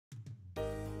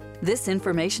This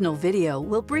informational video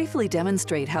will briefly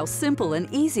demonstrate how simple and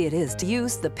easy it is to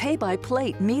use the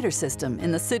pay-by-plate meter system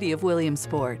in the city of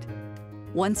Williamsport.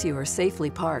 Once you are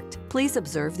safely parked, please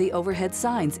observe the overhead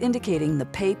signs indicating the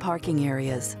pay parking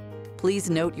areas. Please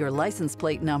note your license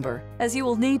plate number, as you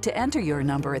will need to enter your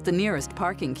number at the nearest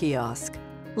parking kiosk.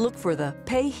 Look for the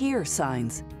Pay Here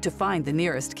signs to find the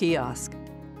nearest kiosk.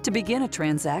 To begin a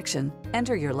transaction,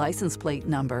 enter your license plate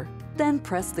number, then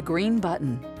press the green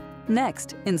button.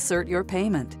 Next, insert your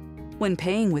payment. When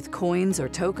paying with coins or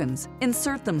tokens,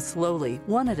 insert them slowly,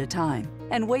 one at a time,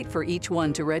 and wait for each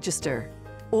one to register.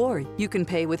 Or you can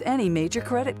pay with any major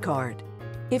credit card.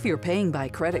 If you're paying by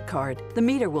credit card, the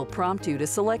meter will prompt you to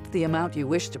select the amount you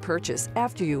wish to purchase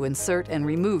after you insert and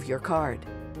remove your card.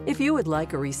 If you would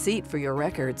like a receipt for your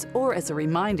records or as a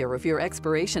reminder of your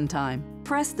expiration time,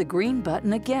 press the green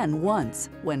button again once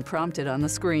when prompted on the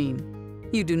screen.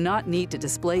 You do not need to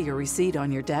display your receipt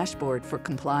on your dashboard for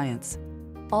compliance.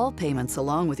 All payments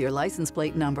along with your license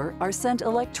plate number are sent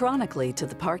electronically to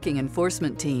the parking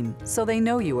enforcement team so they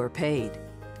know you are paid.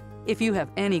 If you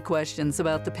have any questions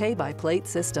about the pay-by-plate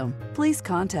system, please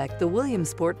contact the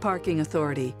Williamsport Parking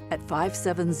Authority at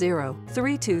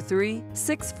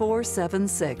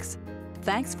 570-323-6476.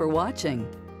 Thanks for watching.